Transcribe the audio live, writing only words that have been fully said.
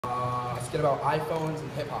get about iPhones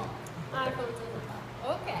and hip hop. iPhones and hip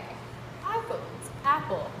hop. Okay. iPhones.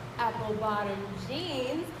 Apple. Apple bottom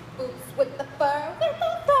jeans. Boots with the fur. With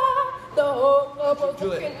the fur. The whole global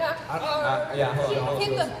Juliet, Yeah, hold on.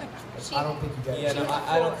 I don't think you get it. Yeah, no,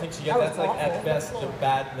 I don't think she gets that's like at best the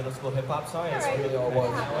bad middle school hip hop song. It's really all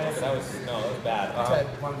was that way, but that was it was bad. Ted,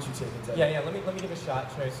 why don't you take it? Ted? Yeah, let me give a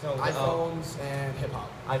shot, Trace. No, iPhones and hip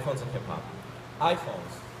hop. iPhones and hip hop.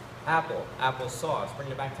 iPhones. Apple. Apple sauce.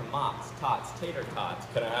 Bringing it back to Mott's. Tots. Tater tots.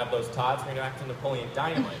 Can I have those tots? Bring it back to Napoleon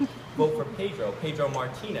Dynamite. Vote for Pedro. Pedro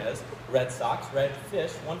Martinez. Red Sox. Red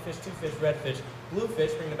fish. One fish, two fish, red fish. Blue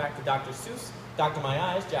fish. Bringing it back to Dr. Seuss. Dr. My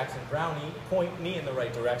Eyes. Jackson Brownie. Point me in the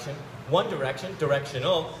right direction. One Direction.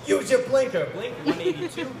 Directional. Use your blinker. Blink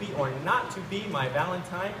 182. Be or not to be my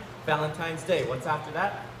Valentine. Valentine's Day. What's after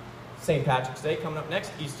that? St. Patrick's Day coming up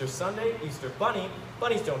next, Easter Sunday, Easter Bunny.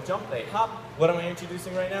 Bunnies don't jump, they hop. What am I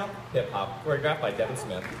introducing right now? Hip hop, choreographed by Devin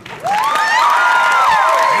Smith.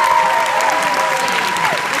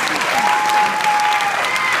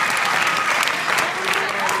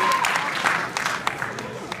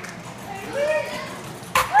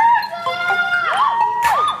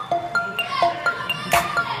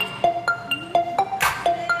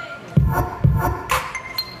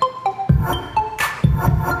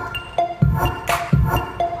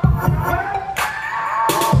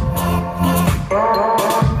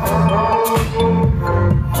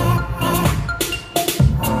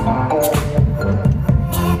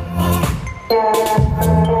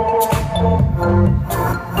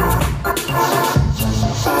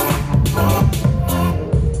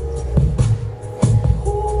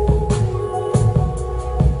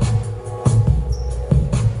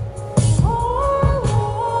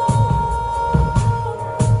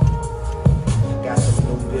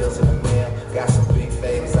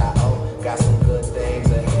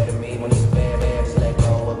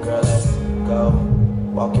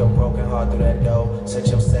 Walk your broken heart through that door. Set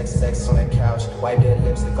your sex on that couch. Wipe that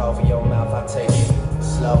lipstick off of your mouth. I take it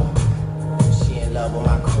slow. She in love with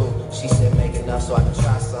my crew. She said make enough so I can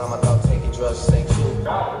try some. I thought taking drugs just ain't true.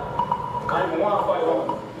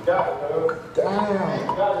 Damn.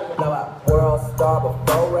 Now I world star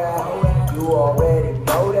before rap. You already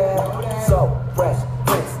know that. So fresh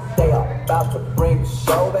Prince, they are about to bring the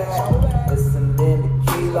show back. Listening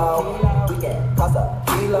to Kilo. We can cost a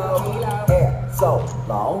kilo. Hair so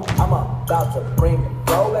long, I'm about to bring the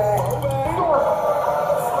flow back.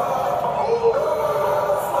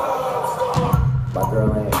 My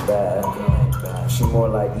girl ain't bad. She more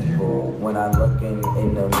like evil when I'm looking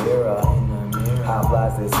in the mirror. How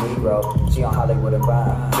flies this Negro? She on Hollywood and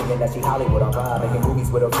Vine, thinking that she Hollywood on Vine, making movies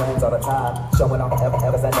with her friends all the time, showing off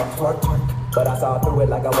ever since that twerk. But I saw through it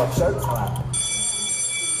like a wet shirt.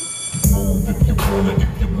 Move if you want it,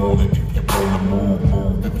 if you want it, if you want to move,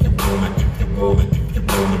 move if you want it, if you want it, if you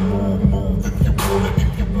want to move, move if you want it,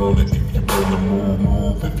 if you want it, if you want to move,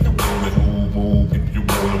 move if you want it, move if you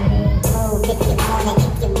want to move. Move if you want it,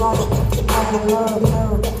 if you want it, if you want to move,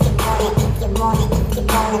 move if you want it, if you want it, if you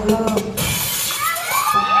want to move.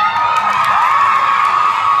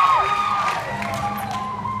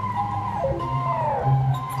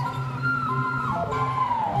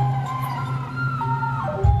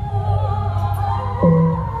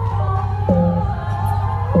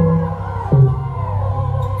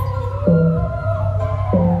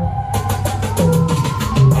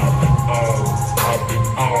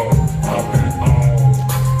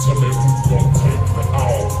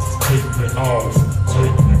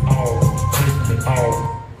 Take me off.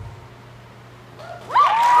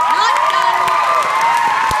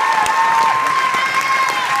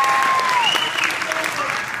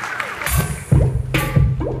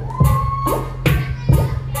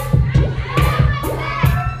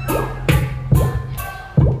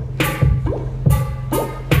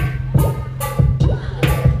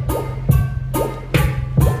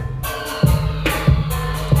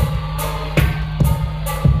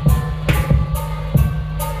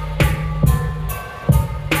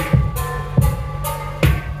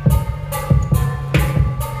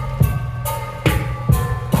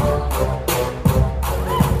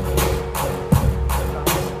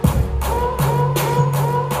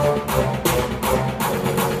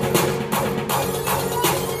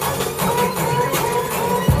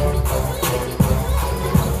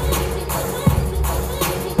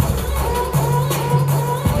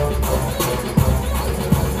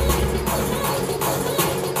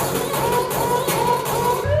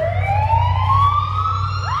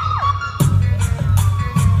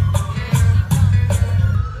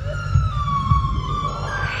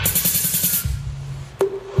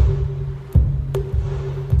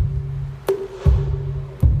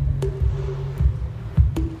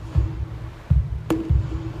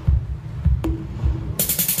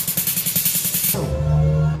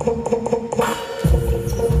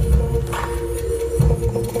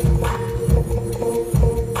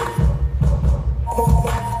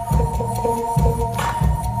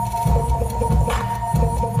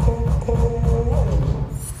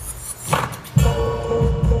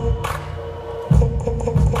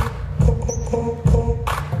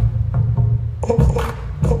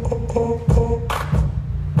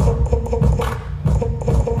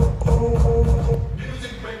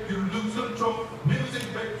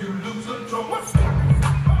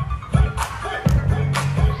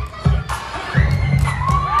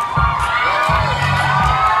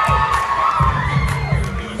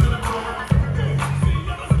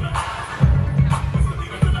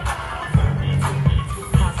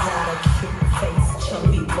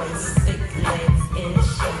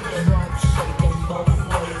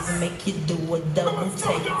 make you do a double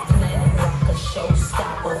take. Planet rocker,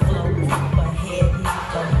 showstopper, flow popper, head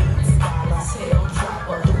knocker, beat scholar, tail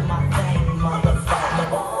dropper. Do my thing,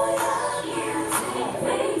 motherfucker.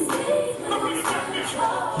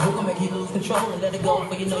 We're gonna make you lose control and let it go,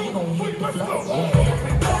 but you know you're gonna hit the flow.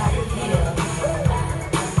 Everybody here,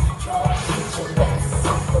 get your best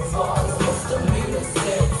off the walls, misdemeanor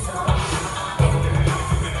says.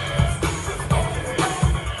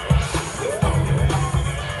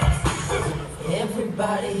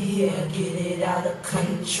 Everybody here, get it out of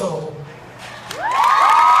control.